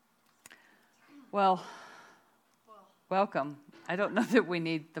Well, welcome. I don't know that we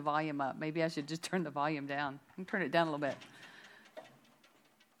need the volume up. Maybe I should just turn the volume down. I can turn it down a little bit.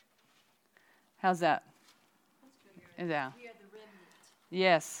 How's that? Yeah.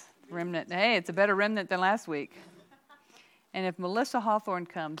 Yes, remnant. Hey, it's a better remnant than last week. And if Melissa Hawthorne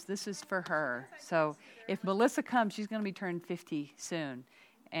comes, this is for her. So if Melissa comes, she's going to be turned 50 soon.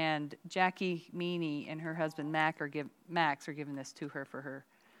 And Jackie Meany and her husband Max are giving this to her for her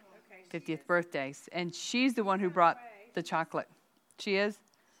 50th birthday. And she's the one who brought the chocolate. She is?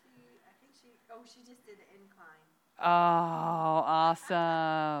 She just did the incline. Oh, awesome. I know,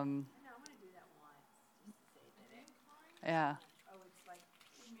 I'm going to do that once. Just to say that Yeah. Oh, it's like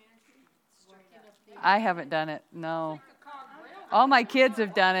I haven't done it. No. All my kids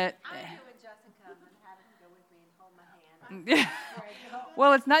have done it. I'm going to do when Justin comes and have him go with me and hold my hand.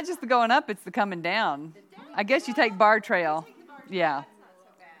 Well, it's not just the going up, it's the coming down. I guess you take bar trail. Yeah.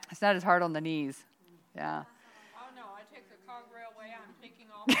 It's not as hard on the knees. Yeah. Oh, no, I take the cog railway. I'm taking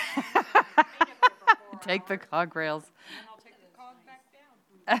off. Take the cog rails. And I'll take the cog back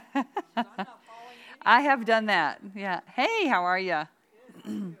down. I'm not following I have done that. Yeah. Hey, how are you?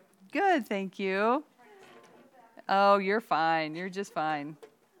 Good, thank you. Oh, you're fine. You're just fine.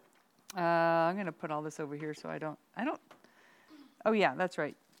 I'm going to put all this over here so I don't. Oh, yeah, that's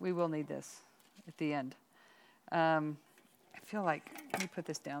right. We will need this at the end. I feel like, let me put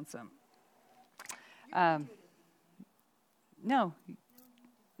this down some. No,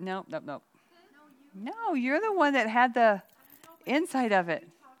 you're the one that had the inside of it.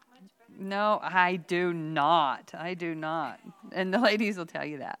 No, I do not. And the ladies will tell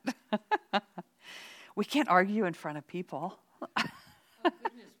you that. We can't argue in front of people. Oh,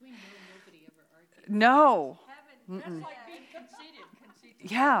 goodness, we know nobody ever argues. No. That's like being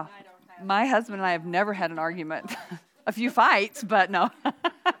conceited. Yeah. My husband and I have never had an argument. A few fights, but no.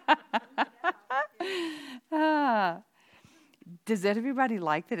 Does everybody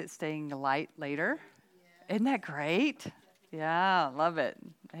like that it's staying light later? Yeah. Isn't that great? Yeah, love it.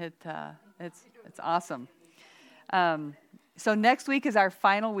 It's awesome. So next week is our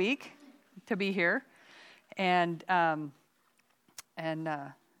final week to be here, and to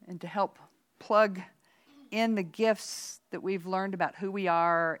help plug in the gifts that we've learned about who we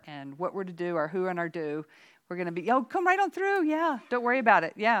are and what we're to do, our who and our do. We're going to be, come right on through. Yeah, don't worry about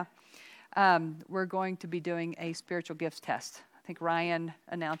it. Yeah. We're going to be doing a spiritual gifts test. I think Ryan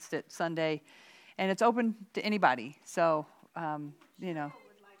announced it Sunday, and it's open to anybody. So, Yeah. Yeah. They'd like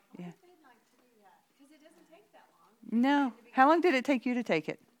to do that because it doesn't take that long. No. How long did it take you to take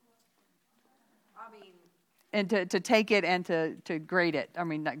it? I mean, And to take it and to grade it. I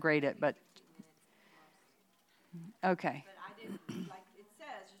mean, not grade it, but okay. but I didn't, like it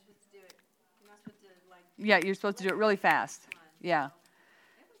says, you're supposed to do it. You're not supposed to, like, Yeah, you're supposed to do it really fast. Yeah. it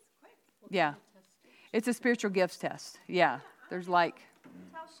was quick. Yeah. It's a spiritual gifts test. Yeah. There's like,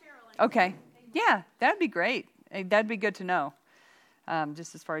 Tell Cheryl. okay. Yeah, that'd be great. That'd be good to know.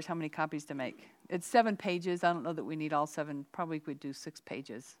 Just as far as how many copies to make. It's 7 pages. I don't know that we need all 7. Probably we'd do 6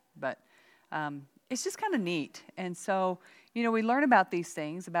 pages. But it's just kind of neat. And so, we learn about these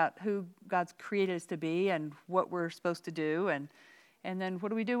things, about who God's created us to be and what we're supposed to do. And then what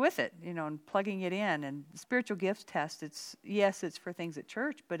do we do with it, and plugging it in. And the spiritual gifts test, it's for things at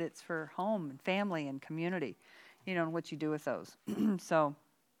church, but it's for home and family and community, and what you do with those. So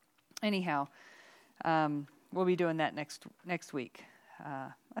anyhow, we'll be doing that next week.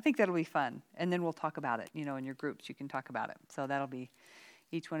 I think that'll be fun. And then we'll talk about it, in your groups. You can talk about it. So that'll be,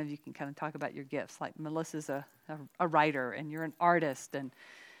 each one of you can kind of talk about your gifts. Like Melissa's a writer, and you're an artist, and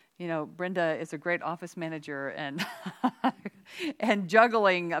Brenda is a great office manager and and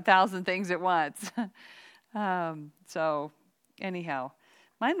juggling 1,000 things at once. So anyhow,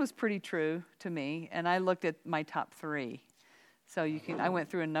 mine was pretty true to me, and I looked at my top 3. So I went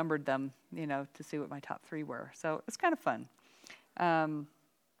through and numbered them, to see what my top 3 were. So it's kind of fun. Well,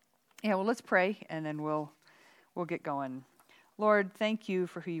 let's pray, and then we'll get going. Lord, thank you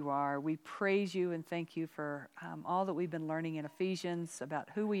for who you are. We praise you and thank you for all that we've been learning in Ephesians about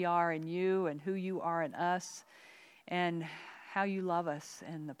who we are in you and who you are in us and how you love us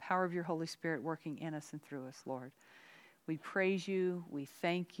and the power of your Holy Spirit working in us and through us, Lord. We praise you, we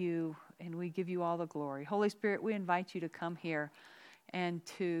thank you, and we give you all the glory. Holy Spirit, we invite you to come here and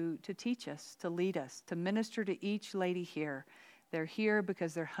to teach us, to lead us, to minister to each lady here. They're here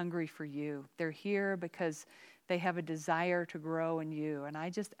because they're hungry for you. They're here because they have a desire to grow in you. And I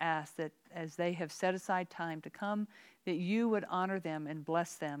just ask that as they have set aside time to come, that you would honor them and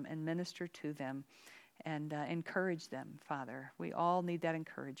bless them and minister to them and encourage them, Father. We all need that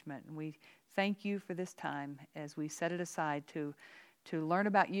encouragement. And we thank you for this time as we set it aside to to learn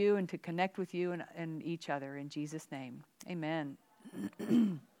about you and to connect with you and each other. In Jesus' name, amen.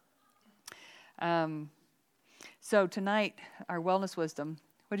 So tonight, our wellness wisdom,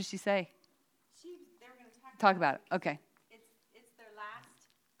 what did she say? They were going to Talk about it. Okay. It's their last.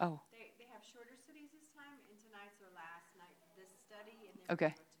 Oh. They have shorter studies this time, and tonight's their last night this study, and then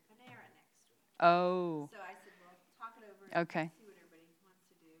Okay. we're going to Panera next week. Oh. So I said, well, talk it over and Okay. see what everybody wants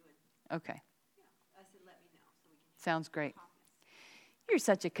to do. And Okay. I said, let me know so we can. Sounds great. Copies. You're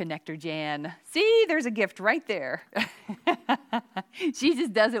such a connector, Jan. See, there's a gift right there. She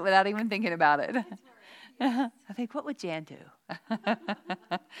just does it without even thinking about it. I think, what would Jan do?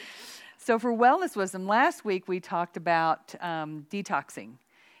 So for wellness wisdom, last week we talked about detoxing.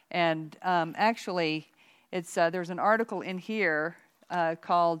 And actually, there's an article in here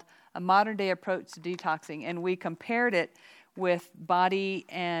called A Modern Day Approach to Detoxing. And we compared it with body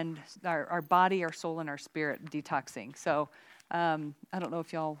and our body, our soul, and our spirit detoxing. So I don't know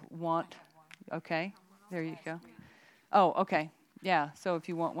if y'all want. Okay, there you go. Oh, okay. Yeah, so if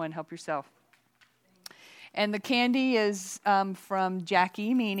you want one, help yourself. And the candy is from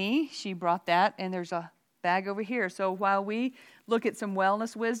Jackie Meany. She brought that, and there's a bag over here. So while we look at some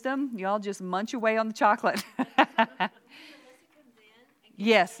wellness wisdom, y'all just munch away on the chocolate.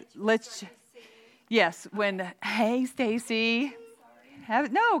 Yes, let's. Yes, when hey Stacy,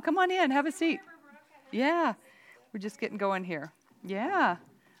 come on in, have a seat. Yeah, we're just getting going here. Yeah,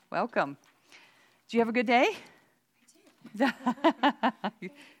 welcome. Did you have a good day?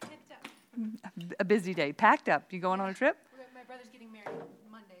 A busy day, packed up. You going on a trip? My brother's getting married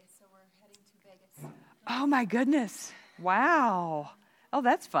Monday, so we're heading to Vegas. Oh my goodness! Wow. Oh,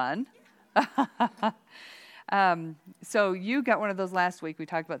 that's fun. So you got one of those last week. We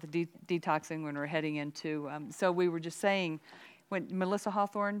talked about the detoxing when we're heading into. So we were just saying, when Melissa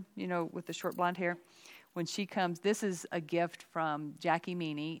Hawthorne, with the short blonde hair, when she comes, this is a gift from Jackie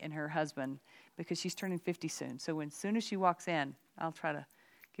Meany and her husband because she's turning 50 soon. So as soon as she walks in, I'll try to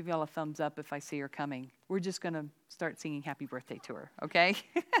give y'all a thumbs up if I see her coming. We're just going to start singing happy birthday to her, okay? Are you going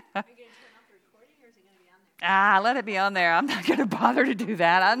to turn off the recording, or is it going to be on there? Let it be on there. I'm not going to bother to do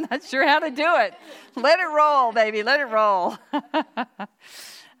that. I'm not sure how to do it. Let it roll, baby. Let it roll.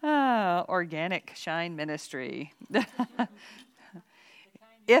 Organic Shine Ministry.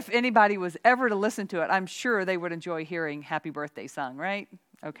 If anybody was ever to listen to it, I'm sure they would enjoy hearing Happy Birthday sung, right?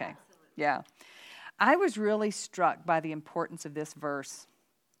 Okay. Absolutely. Yeah. I was really struck by the importance of this verse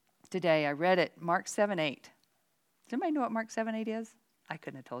today. I read it, Mark 7:8. Does anybody know what Mark 7:8 is? I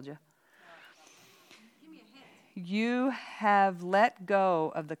couldn't have told you. Give me a hint. You have let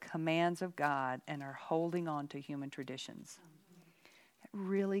go of the commands of God and are holding on to human traditions. It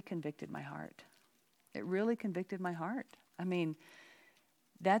really convicted my heart. It really convicted my heart. I mean,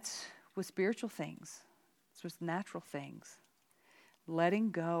 that's with spiritual things. It's with natural things. Letting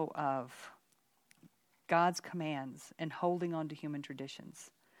go of God's commands and holding on to human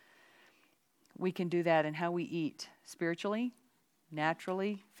traditions. We can do that in how we eat, spiritually,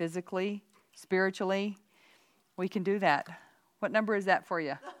 naturally, physically, spiritually. We can do that. What number is that for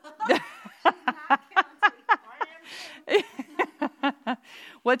you?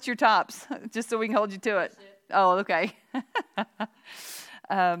 What's your tops? Just so we can hold you to it. Oh, okay.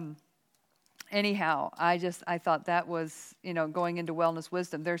 Anyhow, I thought that was, going into wellness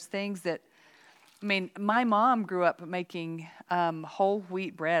wisdom. There's things that, my mom grew up making whole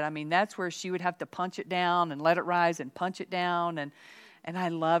wheat bread. That's where she would have to punch it down and let it rise and punch it down. And I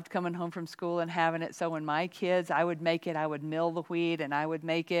loved coming home from school and having it. So when my kids, I would make it, I would mill the wheat and I would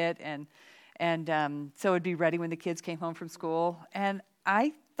make it. And so it would be ready when the kids came home from school. And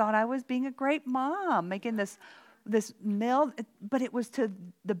I thought I was being a great mom, making this mill, but it was to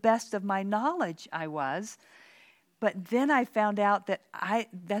the best of my knowledge I was. But then I found out that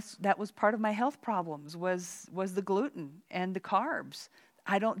that was part of my health problems was the gluten and the carbs.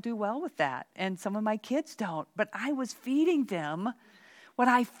 I don't do well with that, and some of my kids don't. But I was feeding them what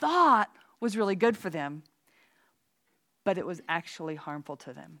I thought was really good for them, but it was actually harmful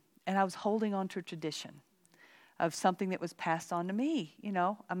to them. And I was holding on to a tradition of something that was passed on to me.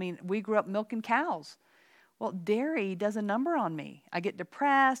 We grew up milking cows. Well, dairy does a number on me. I get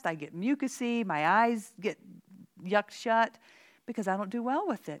depressed, I get mucousy, my eyes get yucked shut because I don't do well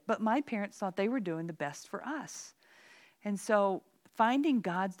with it. But my parents thought they were doing the best for us. And so finding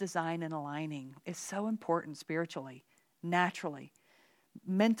God's design and aligning is so important spiritually, naturally,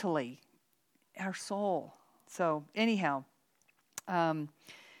 mentally, our soul. So anyhow,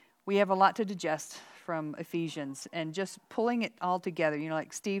 we have a lot to digest from Ephesians and just pulling it all together.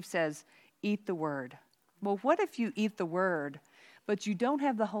 Like Steve says, eat the word. Well, what if you eat the word, but you don't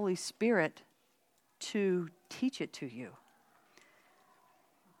have the Holy Spirit to teach it to you?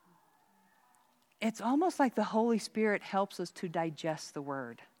 it's almost like the Holy Spirit helps us to digest the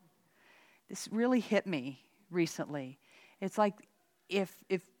Word. This really hit me recently. It's like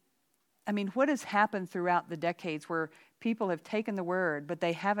what has happened throughout the decades where people have taken the Word, but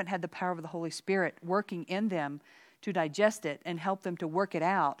they haven't had the power of the Holy Spirit working in them to digest it and help them to work it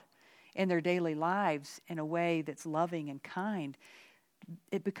out in their daily lives in a way that's loving and kind.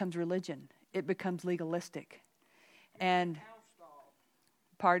 It becomes religion. It becomes legalistic. And Cow stall.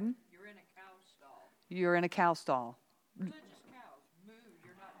 pardon? You're in a cow stall. You're in a cow stall. Religious cows. Moo.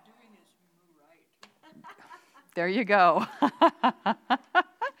 You're not doing this moo right. There you go.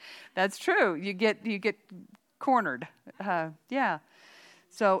 That's true. You get cornered. Yeah.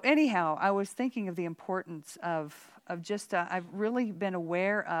 So anyhow, I was thinking of the importance of just, I've really been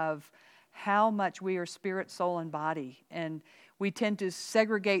aware of how much we are spirit, soul, and body. And we tend to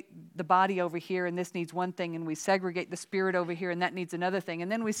segregate the body over here, and this needs one thing, and we segregate the spirit over here, and that needs another thing. And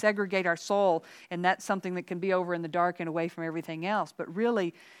then we segregate our soul, and that's something that can be over in the dark and away from everything else. But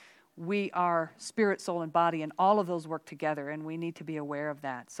really, we are spirit, soul, and body, and all of those work together, and we need to be aware of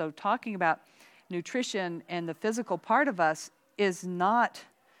that. So talking about nutrition and the physical part of us is not,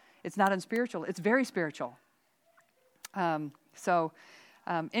 it's not unspiritual. It's very spiritual.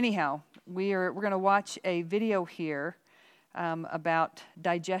 Anyhow, we're going to watch a video here about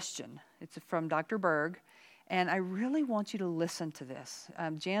digestion. It's from Dr. Berg, and I really want you to listen to this.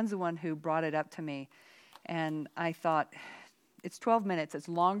 Jan's the one who brought it up to me, and I thought, it's 12 minutes. It's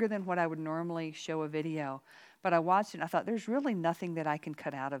longer than what I would normally show a video, but I watched it, and I thought, there's really nothing that I can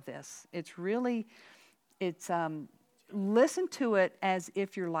cut out of this. Listen to it as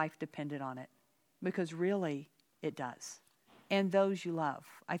if your life depended on it, because really, it does. And those you love.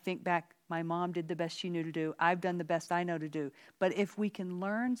 I think back, my mom did the best she knew to do. I've done the best I know to do. But if we can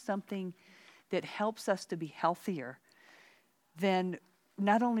learn something that helps us to be healthier, then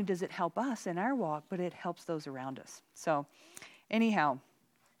not only does it help us in our walk, but it helps those around us. So anyhow,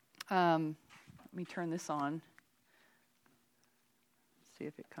 let me turn this on. See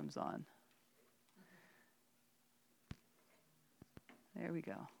if it comes on. There we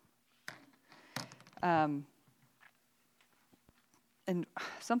go. And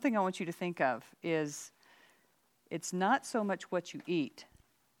something I want you to think of is it's not so much what you eat,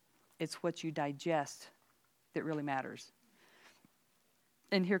 it's what you digest that really matters.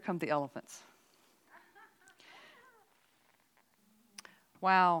 And here come the elephants.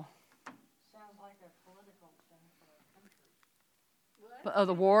 Wow. Sounds like a political thing for our country. What?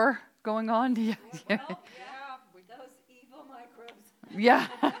 The war going on? Yeah. Well, yeah, those evil microbes. Yeah.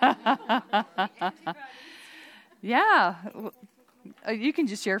 Antibodies. Yeah. You can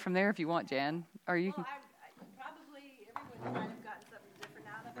just share from there if you want, Jan. Or you can. Probably everyone might have gotten something different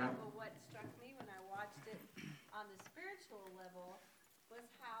out of it, but what struck me when I watched it on the spiritual level was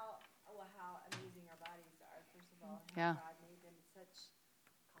how amazing our bodies are, first of all. How Yeah. God made them such,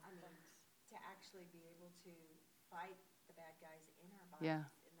 to actually be able to fight the bad guys in our bodies, Yeah.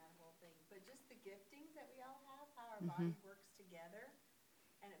 in that whole thing. But just the giftings that we all have, how our body works together,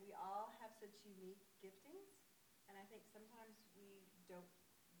 and we all have such unique giftings. And I think sometimes we don't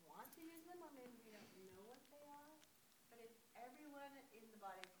want to use them, or maybe we don't know what they are. But if everyone in the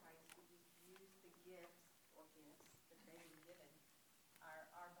body of Christ would just use the gifts that they've been given,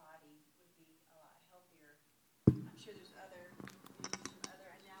 our body would be a lot healthier. I'm sure there's some other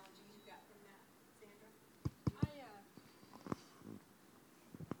analogies you got from that, Sandra.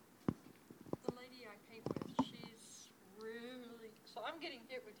 The lady I paint with, she's really, so I'm getting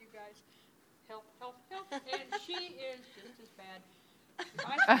hit with you guys. Help. And she is just as bad. If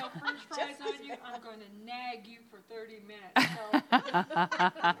I smell French fries on you, I'm going to nag you for 30 minutes. So,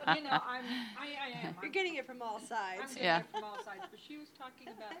 I am. You're getting it from all sides. I'm getting it from all sides. But she was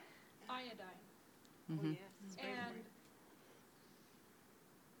talking about iodine. Oh, yes. And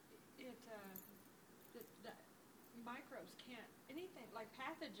the microbes can't, anything, like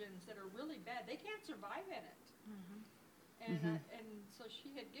pathogens that are really bad, they can't survive in it. And so she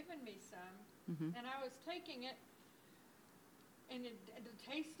had given me some, and I was taking it, and the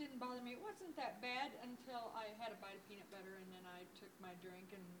taste didn't bother me. It wasn't that bad until I had a bite of peanut butter, and then I took my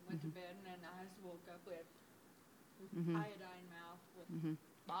drink and went to bed, and then I woke up with iodine mouth with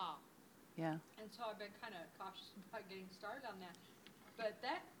bah. Yeah. And so I've been kind of cautious about getting started on that. But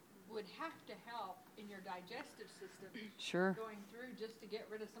that would have to help in your digestive system. Sure. Going through just to get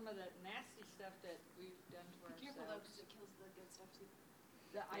rid of some of that nasty stuff that we've done to ourselves. Be careful though, because it kills the good stuff too.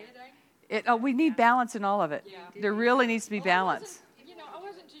 The iodine? We need balance in all of it. Yeah. There really needs to be balance. I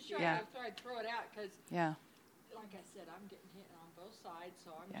wasn't too sure. Yeah. I thought I'd throw it out because, Yeah. like I said, I'm getting hit on both side,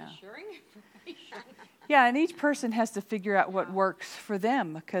 so I'm Yeah. just sharing information. Yeah, and each person has to figure out what works for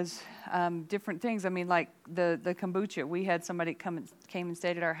them, because different things. I mean, like the kombucha. We had somebody came and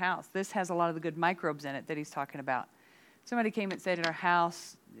stayed at our house. This has a lot of the good microbes in it that he's talking about. Somebody came and stayed at our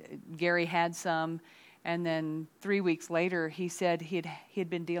house. Gary had some, and then 3 weeks later, he said he had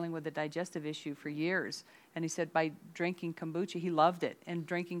been dealing with a digestive issue for years. And he said by drinking kombucha, he loved it. And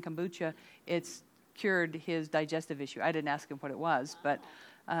drinking kombucha, it's cured his digestive issue. I didn't ask him what it was, but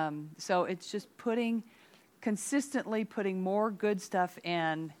so it's just consistently putting more good stuff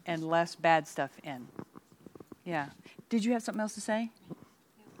in and less bad stuff in. Yeah. Did you have something else to say?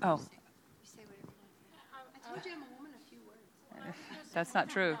 Oh. You say whatever you want. I told you I'm a woman of few words. That's not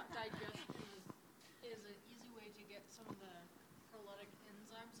true. Digestion is an easy way to get some of the prolytic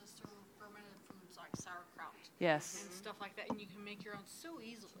enzymes is to ferment it from like sauerkraut Yes. and stuff like that, and you can make your own so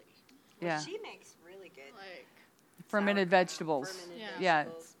easily. Yeah. She makes really good Like Fermented vegetables. fermented Yeah.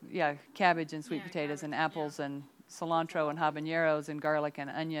 vegetables. Yeah, cabbage and sweet Yeah, potatoes and cabbage, apples and cilantro and habaneros and garlic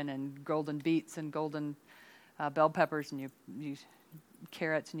and onion and golden beets and golden bell peppers and you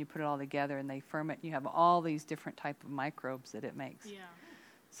carrots, and you put it all together and they ferment. You have all these different type of microbes that it makes. yeah,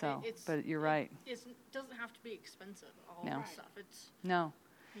 So, it's- but you're right. it doesn't have to be expensive. All No. that stuff. It's No,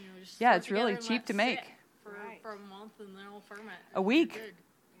 just Yeah, throw it it's really together and cheap let to it make. sit for a month, and then it'll ferment. A and week. you're good.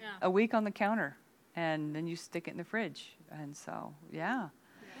 Yeah. a week on the counter, and then you stick it in the fridge. And so, yeah,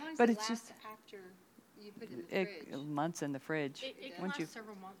 As long as But it it's lasts just- after you put it in the fridge. months in the fridge. It can Once last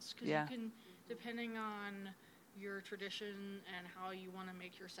several months because Yeah. you can, depending on your tradition and how you want to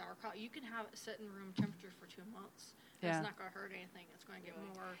make your sauerkraut, you can have it set in room temperature for 2 months. Yeah. It's not going to hurt anything. It's going to get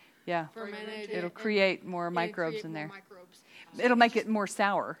more Yeah, fermented. it'll and- create more it'll microbes create in more there. Microbes. It'll make it more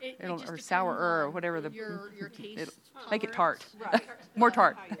sour, It or just sour, depends or on whatever the your taste. it'll make it tart. tolerance. Right. More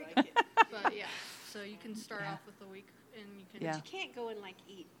tart. How you like it. But yeah, so you can start Yeah. off with a week, and you can. Yeah. You can't go and like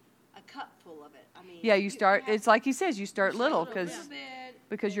eat a cup full of it. I mean, Yeah, you start. have It's like he says, you start little a little because bit,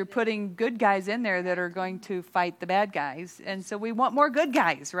 you're and then- putting good guys in there that are going to fight the bad guys, and so we want more good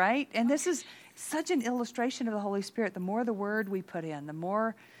guys, right? And this is such an illustration of the Holy Spirit. The more the Word we put in, the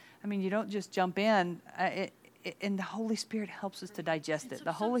more. I mean, you don't just jump in. And the Holy Spirit helps us to digest And it.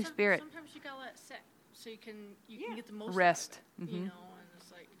 The Holy Spirit Sometimes you gotta let it sit so you can Yeah. get the most rest. Out of it, Mhm. you know, and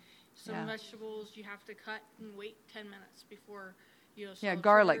it's like some Yeah. vegetables you have to cut and wait 10 minutes before so Yeah, it'll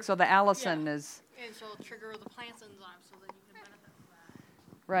garlic. trigger- So the allicin Yeah. is and so it'll trigger the plant's enzyme, so then you can benefit from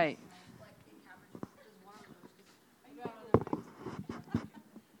that. right. Like pink cabbage is one of those.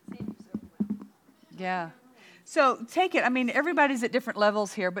 Save yourself well. Yeah. So take it. I mean, everybody's at different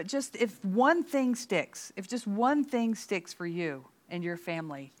levels here, but just if one thing sticks, if just one thing sticks for you and your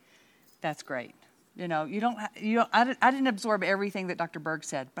family, that's great. You know, I didn't absorb everything that Dr. Berg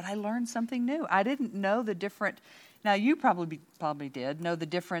said, but I learned something new. I didn't know the different. Now you probably did know the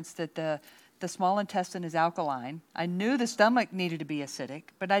difference that the small intestine is alkaline. I knew the stomach needed to be acidic,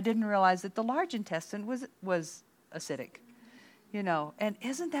 but I didn't realize that the large intestine was acidic. You know, and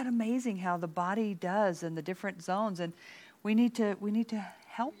isn't that amazing how the body does in the different zones? And we need to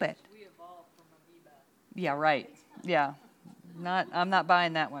help it. We evolved from amoeba. Yeah, right. Yeah, I'm not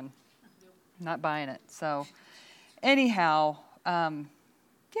buying that one. Not buying it. So, anyhow,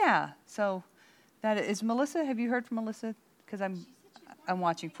 yeah. So that is Melissa. Have you heard from Melissa? Because I'm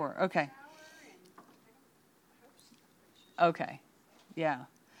watching for her. Okay. Okay. Yeah.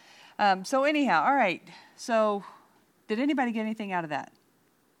 So anyhow, all right. So. Did anybody get anything out of that?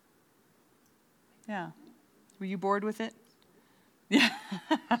 Yeah. Were you bored with it? Yeah.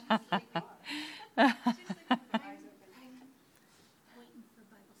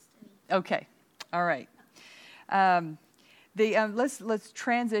 Okay. All right. Let's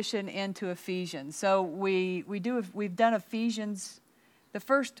transition into Ephesians. So we've done Ephesians. The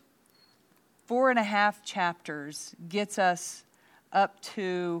first 4.5 chapters gets us up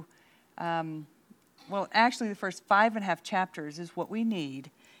to. Well, actually, the first 5.5 chapters is what we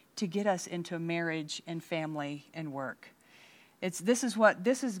need to get us into marriage and family and work. This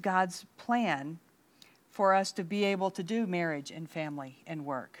is God's plan for us to be able to do marriage and family and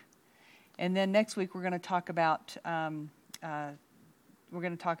work. And then next week we're going to talk about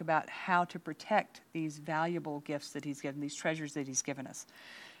how to protect these valuable gifts that He's given, these treasures that He's given us.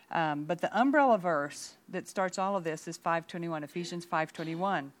 But the umbrella verse that starts all of this is 5:21, Ephesians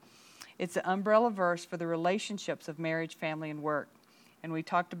 5:21. It's the umbrella verse for the relationships of marriage, family, and work. And we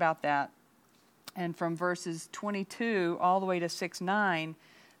talked about that. And from verses 22 all the way to 6:9,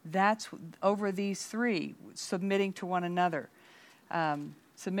 that's over these three, submitting to one another.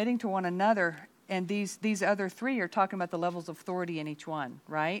 Submitting to one another, and these other three are talking about the levels of authority in each one,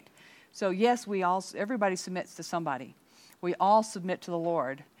 right? So yes, everybody submits to somebody. We all submit to the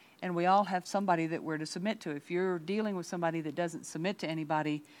Lord, and we all have somebody that we're to submit to. If you're dealing with somebody that doesn't submit to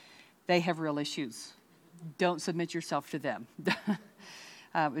anybody, they have real issues. Don't submit yourself to them.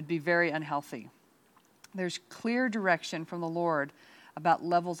 It would be very unhealthy. There's clear direction from the Lord about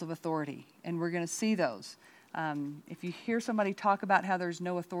levels of authority, and we're going to see those. If you hear somebody talk about how there's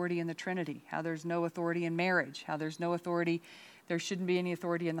no authority in the Trinity, how there's no authority in marriage, how there's no authority, there shouldn't be any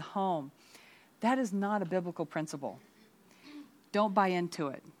authority in the home, that is not a biblical principle. Don't buy into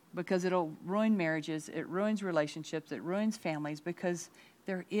it, because it'll ruin marriages, it ruins relationships, it ruins families, because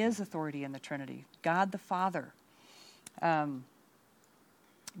there is authority in the Trinity. God the Father. God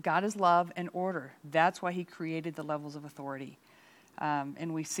is love and order. That's why he created the levels of authority.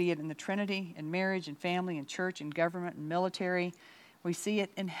 And we see it in the Trinity, in marriage, in family, in church, in government, in military. We see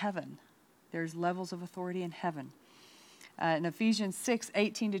it in heaven. There's levels of authority in heaven. In Ephesians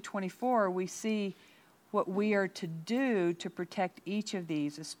 6:18-24, we see what we are to do to protect each of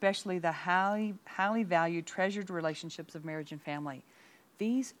these, especially the highly valued, treasured relationships of marriage and family.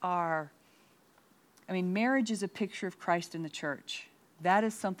 These are, marriage is a picture of Christ in the church. That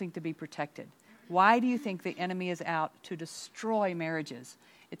is something to be protected. Why do you think the enemy is out to destroy marriages?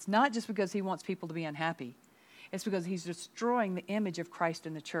 It's not just because he wants people to be unhappy. It's because he's destroying the image of Christ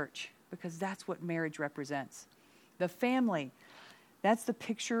in the church, because that's what marriage represents. The family, that's the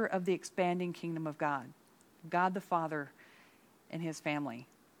picture of the expanding kingdom of God. God the Father and his family.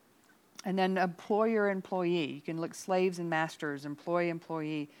 And then employer-employee. You can look slaves and masters,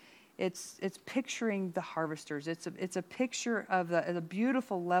 employee-employee. It's picturing the harvesters. It's a picture of the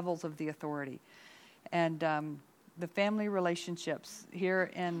beautiful levels of the authority. And the family relationships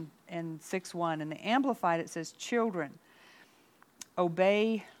here in 6:1. In the Amplified, it says, children,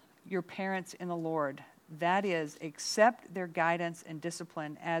 obey your parents in the Lord. That is, accept their guidance and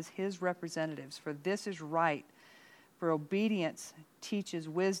discipline as his representatives, for this is right. For obedience teaches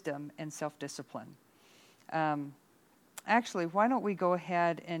wisdom and self-discipline. Actually, why don't we go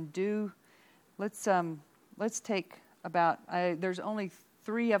ahead and let's take about, there's only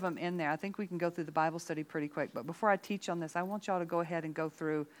 3 of them in there. I think we can go through the Bible study pretty quick. But before I teach on this, I want y'all to go ahead and go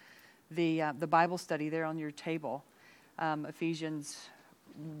through the Bible study there on your table. Ephesians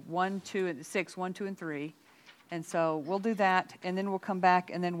 1, 2, and 6, 1, 2, and 3. And so we'll do that, and then we'll come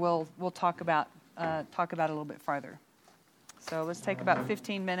back, and then we'll talk about it a little bit farther. So let's take about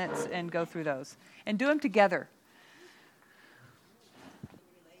 15 minutes and go through those. And do them together.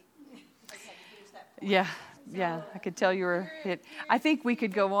 Yeah, I could tell you were hit. I think we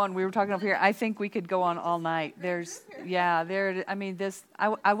could go on. We were talking up here. I think we could go on all night. I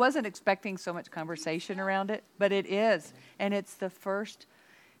wasn't expecting so much conversation around it, but it is. And it's the first,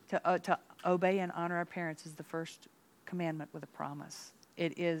 to obey and honor our parents is the first commandment with a promise.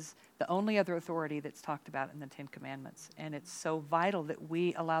 It is the only other authority that's talked about in the 10 Commandments. And it's so vital that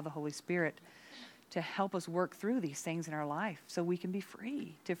we allow the Holy Spirit to help us work through these things in our life so we can be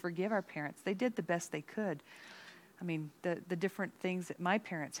free to forgive our parents. They did the best they could. The different things that my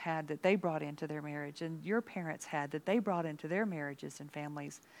parents had that they brought into their marriage, and your parents had that they brought into their marriages and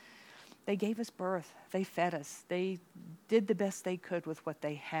families. They gave us birth. They fed us. They did the best they could with what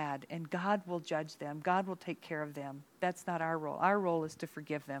they had, and God will judge them. God will take care of them. That's not our role. Our role is to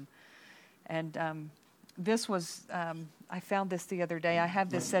forgive them. And this was, I found this the other day. I have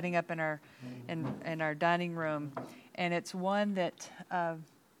this setting up in our dining room, and it's one that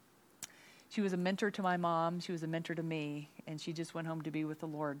she was a mentor to my mom. She was a mentor to me, and she just went home to be with the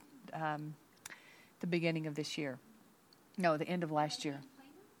Lord the beginning of this year. No, the end of last year.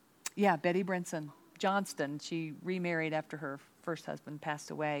 Yeah, Betty Brinson Johnston. She remarried after her first husband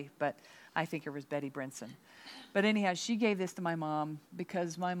passed away, but I think it was Betty Brinson. But anyhow, she gave this to my mom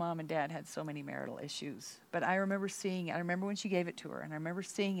because my mom and dad had so many marital issues. But I remember seeing it. I remember when she gave it to her, and I remember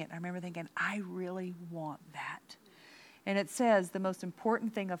seeing it. I remember thinking, I really want that. And it says the most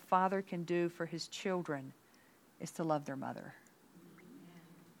important thing a father can do for his children is to love their mother.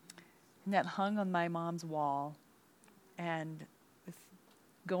 And that hung on my mom's wall. And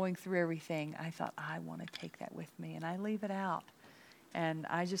going through everything, I thought, I want to take that with me. And I leave it out. And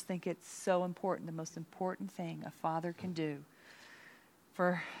I just think it's so important. The most important thing a father can do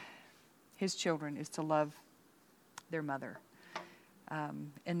for his children is to love their mother.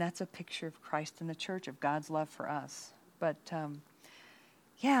 And that's a picture of Christ in the church, of God's love for us. But,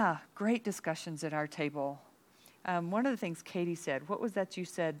 great discussions at our table. One of the things Katie said, what was that you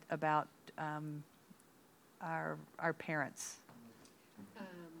said about our parents?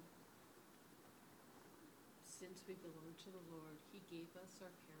 Since we belong to the Lord, He gave us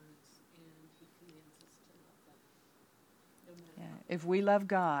our parents, and He commands us to love them. No matter what. If we love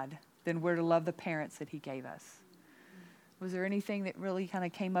God, then we're to love the parents that He gave us. Was there anything that really kind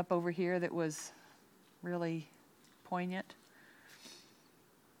of came up over here that was really poignant?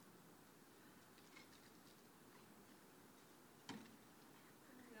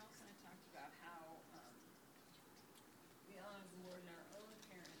 We also talked about how we honor the Lord and our own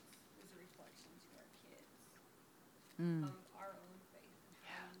parents is a reflection to our kids of our own faith and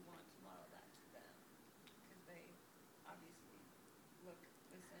how we want to model that to them, because they obviously look,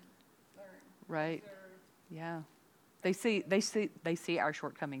 listen, learn, Right. observe. Yeah. They see our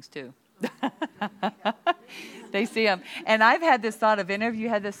shortcomings too. They see them. And I've had this thought, have any of you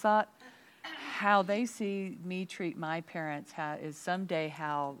had this thought? How they see me treat my parents is someday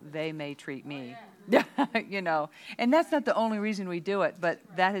how they may treat me. You know, and that's not the only reason we do it, but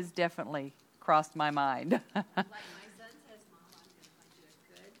that has definitely crossed my mind. Like my son says, Mom, I'm going to find you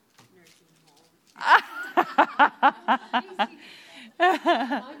a good nursing home.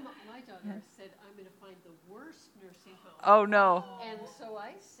 My daughter said, I'm going to find the worst nursing home. Oh, no. And so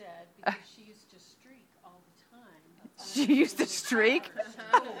I said, because she used to streak all the time. She used to streak?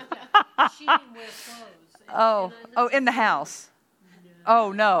 Oh, yeah. She didn't wear clothes. Oh, in the house. No.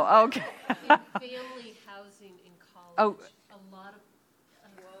 Oh, no. Okay. In family housing in college. Oh. A lot of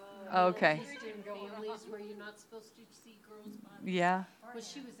Okay. Christian families where you're not supposed to see girls' bodies. Yeah. Well,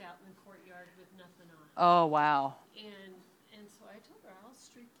 she was out in the courtyard with nothing on. Oh, wow. And so I told her, I'll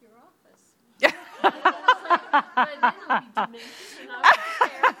streak your office. And I was like, by then I'll be demented and I won't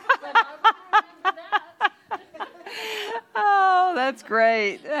care, but I will remember that. Oh, that's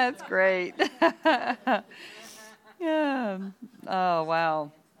great. That's great. Yeah. Oh,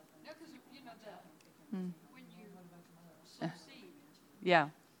 wow. No, because, you know, when you sow seed, Yeah.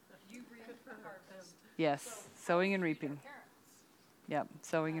 you reap the harvest. Yes. Sowing and reaping. Parents. Yep.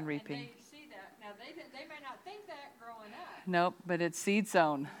 Sowing and And reaping. they see that. Now, they may not think that growing up. Nope, but it's seed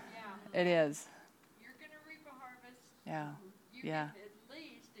sown. Yeah. It is. You're going to reap a harvest. Yeah. You Yeah. can, at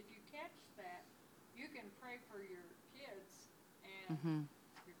least, if you catch that, you can pray for your kids and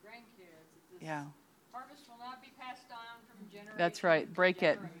your grandkids. This Yeah. harvest will not be passed on from generation That's right. to Break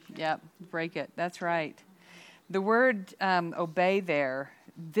it. generation. Yep. Break it. That's right. The word obey there,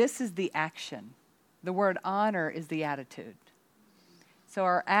 this is the action. The word honor is the attitude. So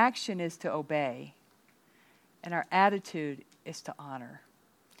our action is to obey, and our attitude is to honor.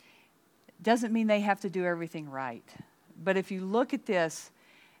 Doesn't mean they have to do everything right. But if you look at this,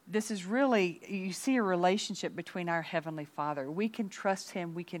 this is really, you see a relationship between our Heavenly Father. We can trust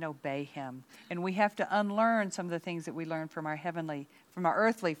Him, we can obey Him. And we have to unlearn some of the things that we learned from our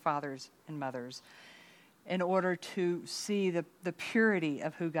earthly fathers and mothers in order to see the purity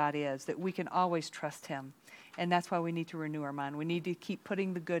of who God is, that we can always trust Him. And that's why we need to renew our mind. We need to keep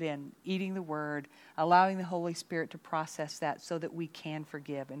putting the good in, eating the Word, allowing the Holy Spirit to process that so that we can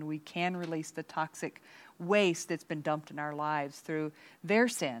forgive and we can release the toxic waste that's been dumped in our lives through their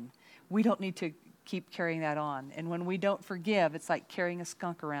sin. We don't need to keep carrying that on. And when we don't forgive, it's like carrying a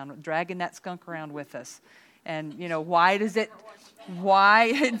skunk around, dragging that skunk around with us. And, you know, why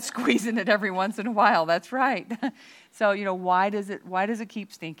and squeezing it every once in a while. That's right. So, you know, why does it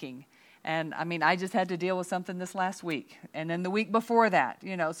keep stinking? And I mean, I just had to deal with something this last week and then the week before that,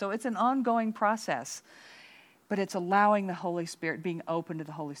 you know, so it's an ongoing process, but it's allowing the Holy Spirit, being open to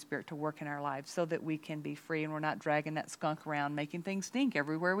the Holy Spirit to work in our lives so that we can be free and we're not dragging that skunk around, making things stink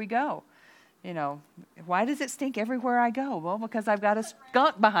everywhere we go. You know, why does it stink everywhere I go? Well, because I've got a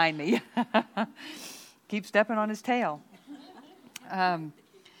skunk behind me. Keep stepping on his tail.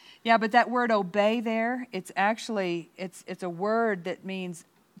 Yeah, but that word obey there, it's actually, it's a word that means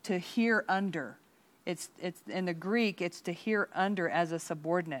to hear under. It's in the Greek, it's to hear under as a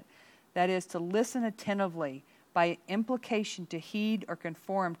subordinate. That is to listen attentively, by implication to heed or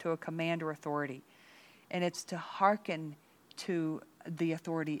conform to a command or authority. And it's to hearken to the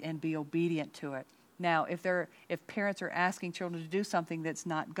authority and be obedient to it. Now, if parents are asking children to do something that's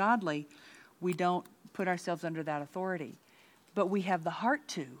not godly, we don't put ourselves under that authority. But we have the heart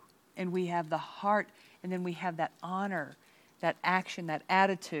to, and we have the heart, and then we have that honor, that action, that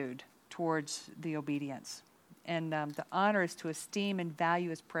attitude towards the obedience. And the honor is to esteem and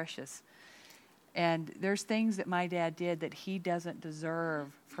value as precious. And there's things that my dad did that he doesn't deserve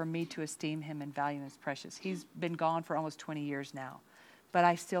for me to esteem him and value him as precious. He's been gone for almost 20 years now. But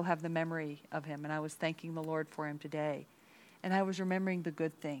I still have the memory of him, and I was thanking the Lord for him today. And I was remembering the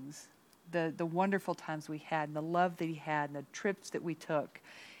good things, the wonderful times we had, and the love that he had, and the trips that we took,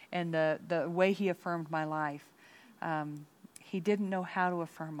 and the way he affirmed my life. He didn't know how to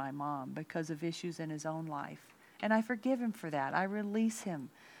affirm my mom because of issues in his own life. And I forgive him for that. I release him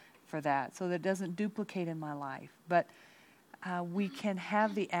for that so that it doesn't duplicate in my life. But we can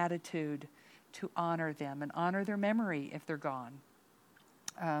have the attitude to honor them and honor their memory if they're gone.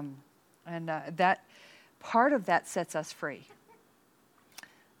 That part of that sets us free.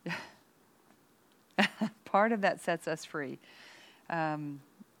 Part of that sets us free.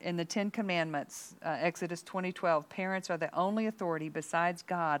 In the Ten Commandments, Exodus 20:12, parents are the only authority besides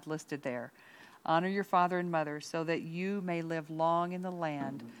God listed there. Honor your father and mother so that you may live long in the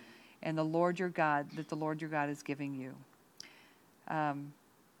land and the Lord your God is giving you.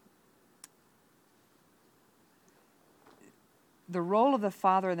 The role of the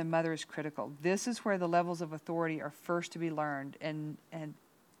father and the mother is critical. This is where the levels of authority are first to be learned. And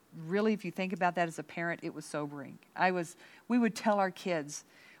really, if you think about that as a parent, it was sobering. We would tell our kids,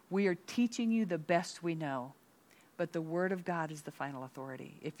 we are teaching you the best we know, but the Word of God is the final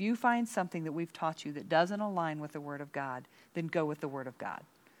authority. If you find something that we've taught you that doesn't align with the Word of God, then go with the Word of God.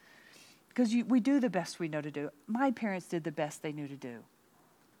 Because we do the best we know to do. My parents did the best they knew to do.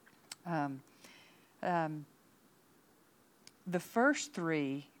 The first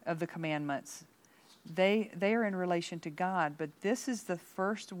three of the commandments, they are in relation to God, but this is the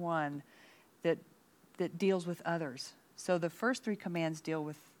first one that deals with others. So the first three commands deal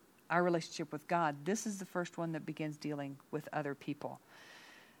with our relationship with God. This is the first one that begins dealing with other people.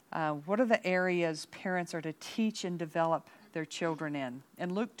 What are the areas parents are to teach and develop their children in?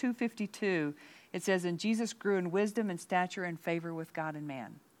 In Luke 2:52, it says, "And Jesus grew in wisdom and stature and favor with God and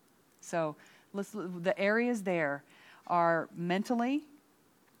man." So the areas there are mentally,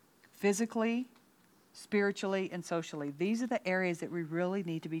 physically, spiritually, and socially. These are the areas that we really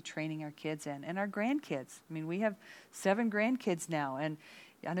need to be training our kids in, and our grandkids. I mean, we have 7 grandkids now, and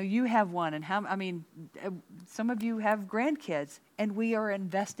I know you have one, and some of you have grandkids, and we are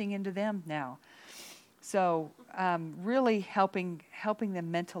investing into them now. So really helping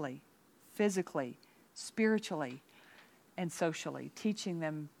them mentally, physically, spiritually, and socially. Teaching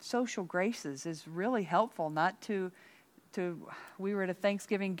them social graces is really helpful. We were at a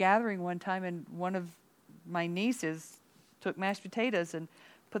Thanksgiving gathering one time, and one of my nieces took mashed potatoes and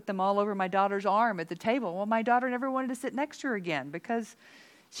put them all over my daughter's arm at the table. Well, my daughter never wanted to sit next to her again because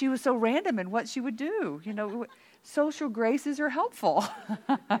she was so random in what she would do. Social graces are helpful.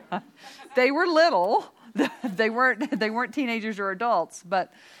 They were little. They weren't teenagers or adults,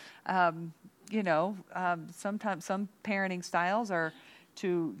 but sometimes some parenting styles are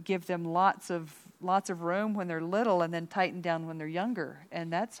to give them lots of room when they're little and then tighten down when they're younger,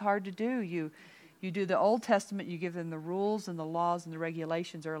 and that's hard to do. You do the Old Testament, you give them the rules and the laws and the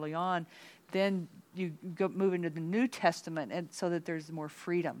regulations early on, then you move into the New Testament, and so that there's more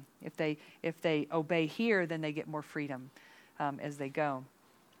freedom. If they obey here, then they get more freedom as they go.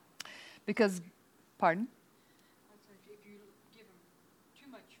 Because, pardon? If you give them too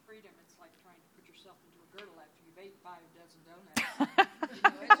much freedom, it's like trying to put yourself into a girdle after you've ate 5 dozen donuts.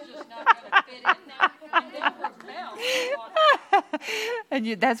 It's just not going to fit in there, and they'll rebel.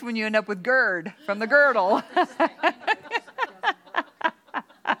 And that's when you end up with GERD from the girdle.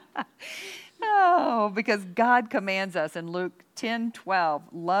 Oh, because God commands us in Luke 10:12,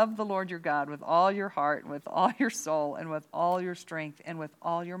 love the Lord your God with all your heart, with all your soul, and with all your strength, and with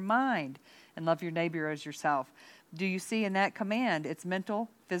all your mind, and love your neighbor as yourself. Do you see in that command, it's mental,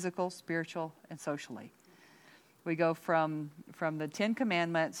 physical, spiritual, and socially. We go from the 10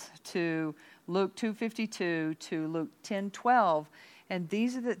 Commandments to Luke 2:52 to Luke 10:12, and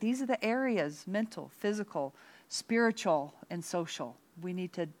these are the areas: mental, physical, spiritual, and social. We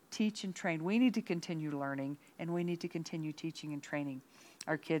need to teach and train. We need to continue learning, and we need to continue teaching and training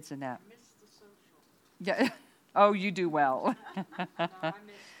our kids in that. I miss the social. Yeah. Oh, you do well. No, I miss the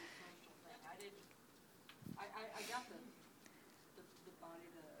social thing. I got the body,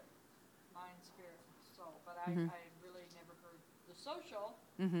 the mind, spirit, and soul, but I really never heard the social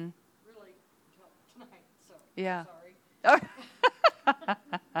really until tonight. So Yeah. I'm sorry.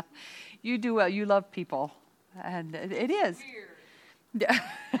 You do well. You love people, and it is. Weird. Yeah.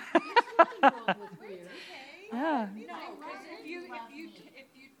 Yeah. No, because if you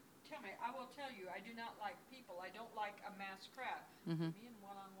tell me, I will tell you, I do not like people. I don't like a mass crowd. Me in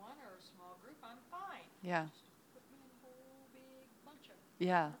one-on-one or a small group, I'm fine. Yeah. Just put me in a whole big bunch of them.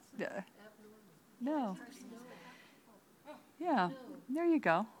 Yeah. No. Yeah. There you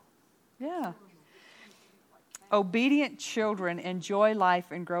go. Yeah. Obedient children enjoy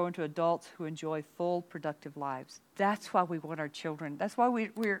life and grow into adults who enjoy full, productive lives. That's why we want our children. That's why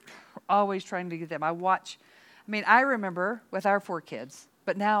we're always trying to get them. I remember with our 4 kids,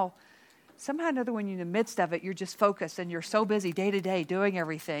 but now somehow or another when you're in the midst of it, you're just focused and you're so busy day to day doing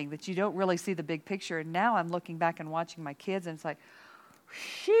everything that you don't really see the big picture. And now I'm looking back and watching my kids, and it's like,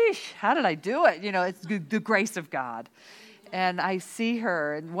 sheesh, how did I do it? It's the grace of God. And I see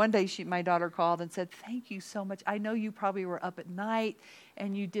her, and one day my daughter called and said, "Thank you so much. I know you probably were up at night,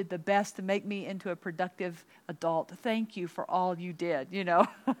 and you did the best to make me into a productive adult. Thank you for all you did," you know.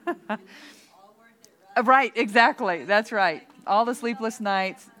 All worth it, right? Right, exactly. That's right. All the sleepless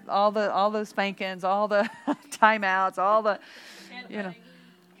nights, all the spankings, all the timeouts, all the, you know.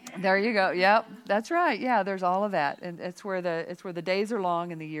 There you go. Yep, that's right. Yeah, there's all of that, and it's where the days are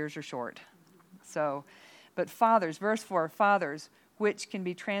long and the years are short. So, but fathers, verse 4, fathers, which can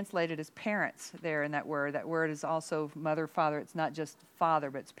be translated as parents there in that word. That word is also mother, father. It's not just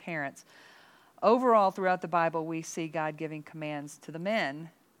father, but it's parents. Overall, throughout the Bible, we see God giving commands to the men,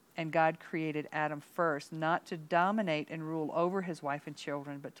 and God created Adam first, not to dominate and rule over his wife and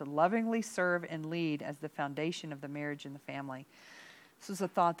children, but to lovingly serve and lead as the foundation of the marriage and the family. This is a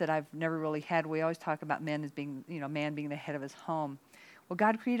thought that I've never really had. We always talk about men as being, man being the head of his home. Well,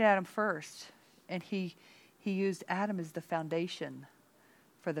 God created Adam first, and he used Adam as the foundation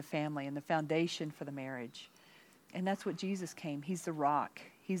for the family and the foundation for the marriage. And that's what Jesus came. He's the rock.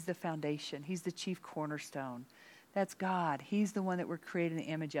 He's the foundation. He's the chief cornerstone. That's God. He's the one that we're created in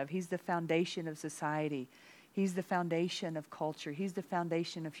the image of. He's the foundation of society. He's the foundation of culture. He's the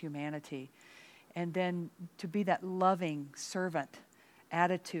foundation of humanity. And then to be that loving servant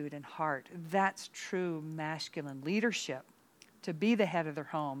attitude and heart, that's true masculine leadership. To be the head of their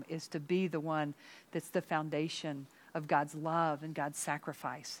home is to be the one that's the foundation of God's love and God's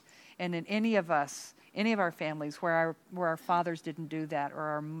sacrifice. And in any of our families where our fathers didn't do that, or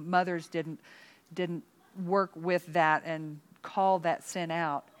our mothers didn't work with that and call that sin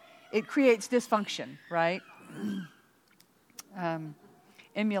out, it creates dysfunction, right?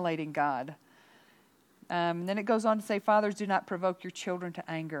 Emulating God. Then it goes on to say, fathers, do not provoke your children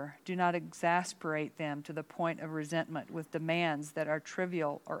to anger. Do not exasperate them to the point of resentment with demands that are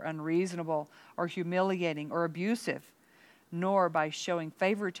trivial or unreasonable or humiliating or abusive, nor by showing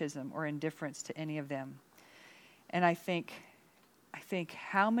favoritism or indifference to any of them. And I think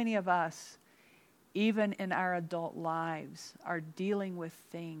how many of us, even in our adult lives, are dealing with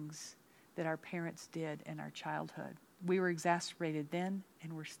things that our parents did in our childhood. We were exacerbated then,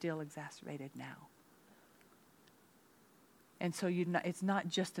 and we're still exacerbated now. And so it's not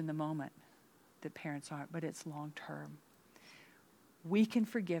just in the moment that parents aren't, but it's long term. We can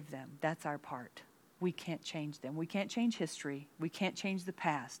forgive them. That's our part. We can't change them. We can't change history. We can't change the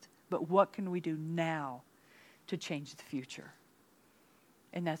past. But what can we do now to change the future?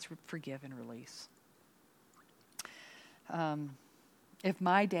 And that's forgive and release. If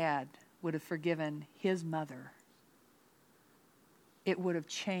my dad would have forgiven his mother, it would have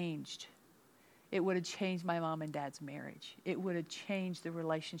changed. It would have changed my mom and dad's marriage. It would have changed the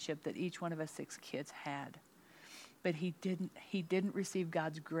relationship that each one of us 6 kids had. But he didn't receive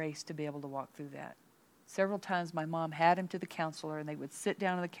God's grace to be able to walk through that. Several times my mom had him to the counselor, and they would sit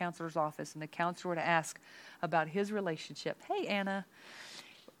down in the counselor's office, and the counselor would ask about his relationship. Hey, Anna,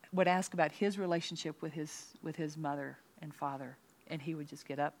 would ask about his relationship with his mother and father, and he would just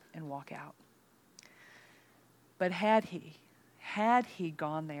get up and walk out. But had he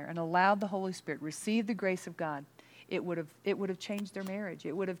gone there and allowed the Holy Spirit, received the grace of God, it would have changed their marriage.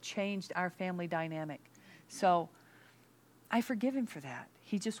 It would have changed our family dynamic. So I forgive him for that.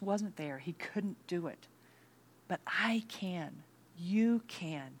 He just wasn't there. He couldn't do it. But I can. You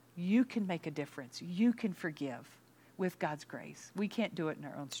can. You can make a difference. You can forgive with God's grace. We can't do it in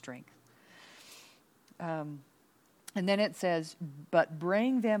our own strength. And then it says, but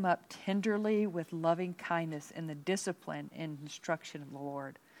bring them up tenderly with loving kindness in the discipline and instruction of the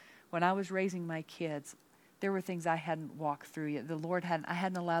Lord. When I was raising my kids, there were things I hadn't walked through yet. I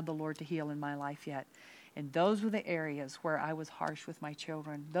hadn't allowed the Lord to heal in my life yet. And those were the areas where I was harsh with my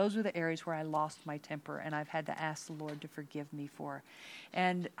children. Those were the areas where I lost my temper, and I've had to ask the Lord to forgive me for.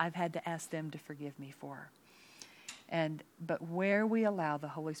 And I've had to ask them to forgive me for. But where we allow the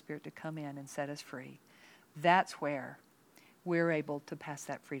Holy Spirit to come in and set us free, that's where we're able to pass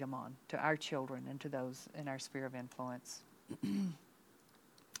that freedom on to our children and to those in our sphere of influence.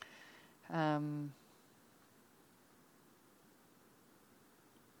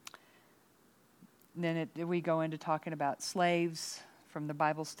 Then we go into talking about slaves from the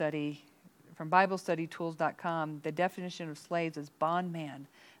Bible study. From BibleStudyTools.com, the definition of slaves is bondman,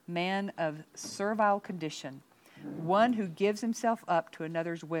 man of servile condition, one who gives himself up to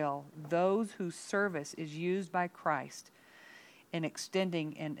another's will, those whose service is used by Christ in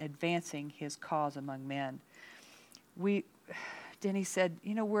extending and advancing his cause among men. Denny said,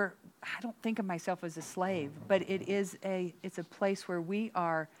 I don't think of myself as a slave, but it's a place where we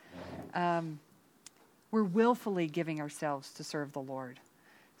are, we're willfully giving ourselves to serve the Lord.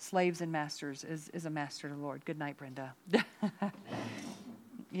 Slaves and masters is a master to the Lord. Good night, Brenda.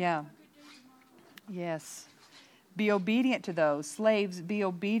 Yeah. Yes. Be obedient to those. Slaves, be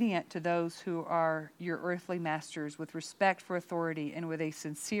obedient to those who are your earthly masters with respect for authority and with a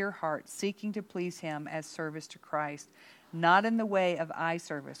sincere heart, seeking to please him as service to Christ, not in the way of eye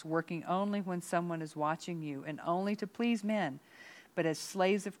service, working only when someone is watching you and only to please men, but as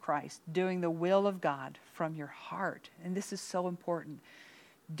slaves of Christ, doing the will of God from your heart. And this is so important.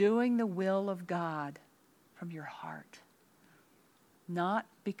 Doing the will of God from your heart. Not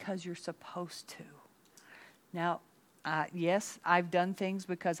because you're supposed to. Now, yes, I've done things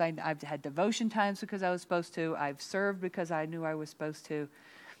because I've had devotion times because I was supposed to. I've served because I knew I was supposed to.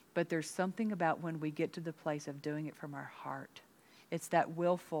 But there's something about when we get to the place of doing it from our heart. It's that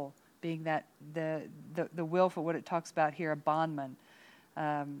willful, being that the willful, what it talks about here, a bondman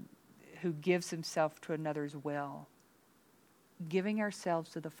who gives himself to another's will. Giving ourselves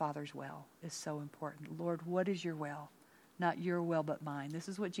to the Father's will is so important. Lord, what is your will? Not your will, but mine. This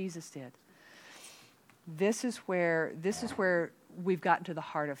is what Jesus did. This is where we've gotten to the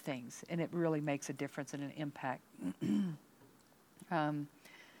heart of things, and it really makes a difference and an impact.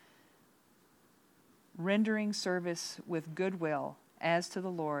 Rendering service with goodwill as to the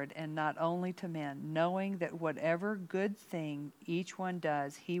Lord and not only to men, knowing that whatever good thing each one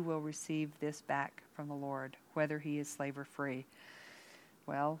does, he will receive this back from the Lord, whether he is slave or free.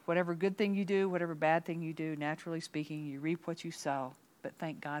 Well, whatever good thing you do, whatever bad thing you do, naturally speaking, you reap what you sow. But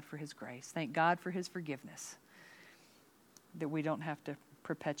thank God for his grace. Thank God for his forgiveness, that we don't have to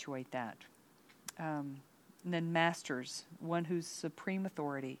perpetuate that. And then masters, one who's supreme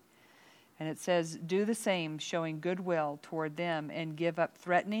authority. And it says, do the same, showing goodwill toward them, and give up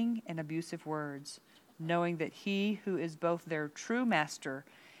threatening and abusive words, knowing that he who is both their true master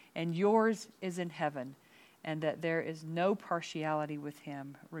and yours is in heaven, and that there is no partiality with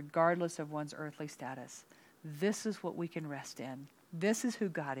him, regardless of one's earthly status. This is what we can rest in. This is who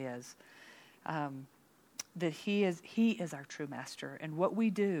God is. That he is our true master. And what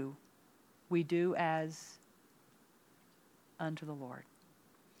we do as unto the Lord.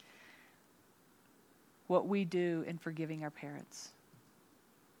 What we do in forgiving our parents,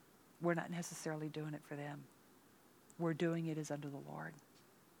 we're not necessarily doing it for them. We're doing it as unto the Lord,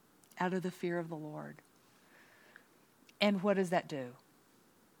 out of the fear of the Lord. And what does that do?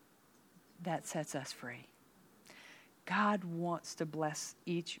 That sets us free. God wants to bless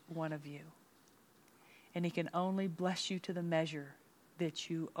each one of you. And he can only bless you to the measure that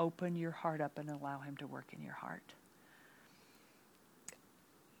you open your heart up and allow him to work in your heart.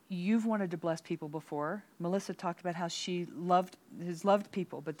 You've wanted to bless people before. Melissa talked about how she has loved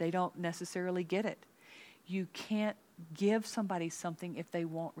people, but they don't necessarily get it. You can't give somebody something if they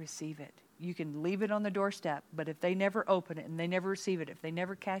won't receive it. You can leave it on the doorstep, but if they never open it and they never receive it, if they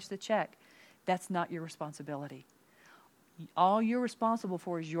never cash the check, that's not your responsibility. All you're responsible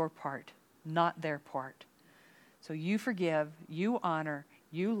for is your part, not their part. So you forgive, you honor,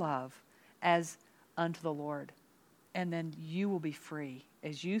 you love as unto the Lord. And then you will be free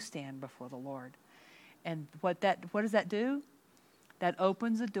as you stand before the Lord. And what does that do? That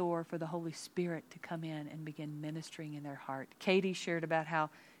opens the door for the Holy Spirit to come in and begin ministering in their heart. Katie shared about how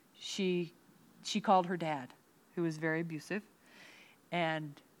she called her dad, who was very abusive,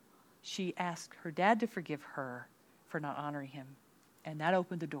 and she asked her dad to forgive her for not honoring him. And that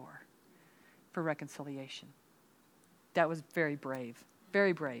opened the door for reconciliation. That was very brave,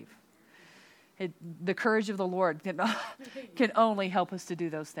 very brave. The courage of the Lord can only help us to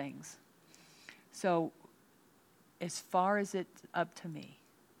do those things. So as far as it's up to me,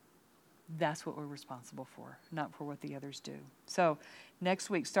 that's what we're responsible for, not for what the others do. So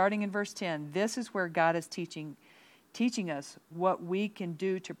next week, starting in verse 10, this is where God is teaching us what we can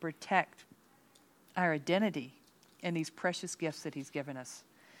do to protect our identity in these precious gifts that he's given us.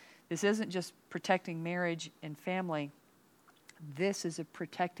 This isn't just protecting marriage and family. This is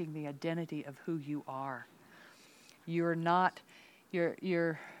protecting the identity of who you are. You're not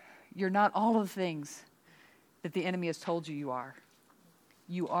all of the things that the enemy has told you are.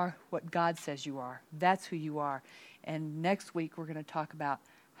 You are what God says you are. That's who you are. And next week we're going to talk about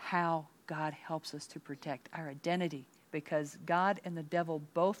how God helps us to protect our identity, because God and the devil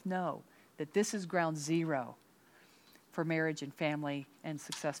both know that this is ground zero for marriage and family and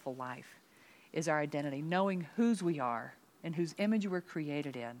successful life, is our identity, knowing whose we are and whose image we're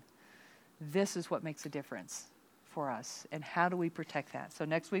created in. This is what makes a difference for us. And how do we protect that? So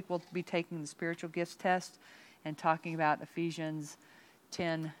next week we'll be taking the spiritual gifts test and talking about Ephesians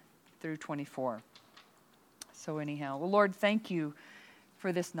 10 through 24. So anyhow, well, Lord, thank you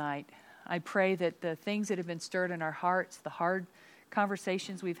for this night. I pray that the things that have been stirred in our hearts, the hard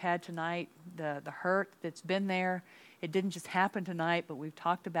conversations we've had tonight, the hurt that's been there. It didn't just happen tonight, but we've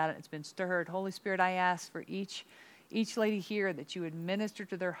talked about it. It's been stirred. Holy Spirit, I ask for each lady here that you would minister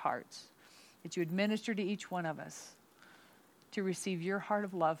to their hearts, that you would minister to each one of us to receive your heart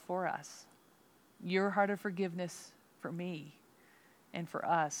of love for us, your heart of forgiveness for me and for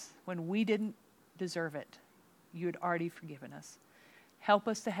us. When we didn't deserve it, you had already forgiven us. Help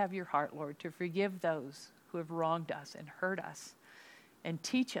us to have your heart, Lord, to forgive those who have wronged us and hurt us. And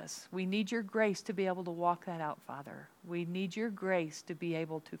teach us. We need your grace to be able to walk that out, Father. We need your grace to be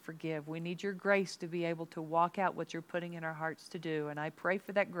able to forgive. We need your grace to be able to walk out what you're putting in our hearts to do. And I pray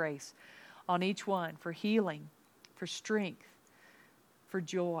for that grace on each one, for healing, for strength, for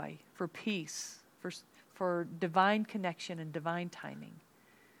joy, for peace, for divine connection and divine timing.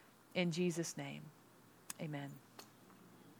 In Jesus' name, amen.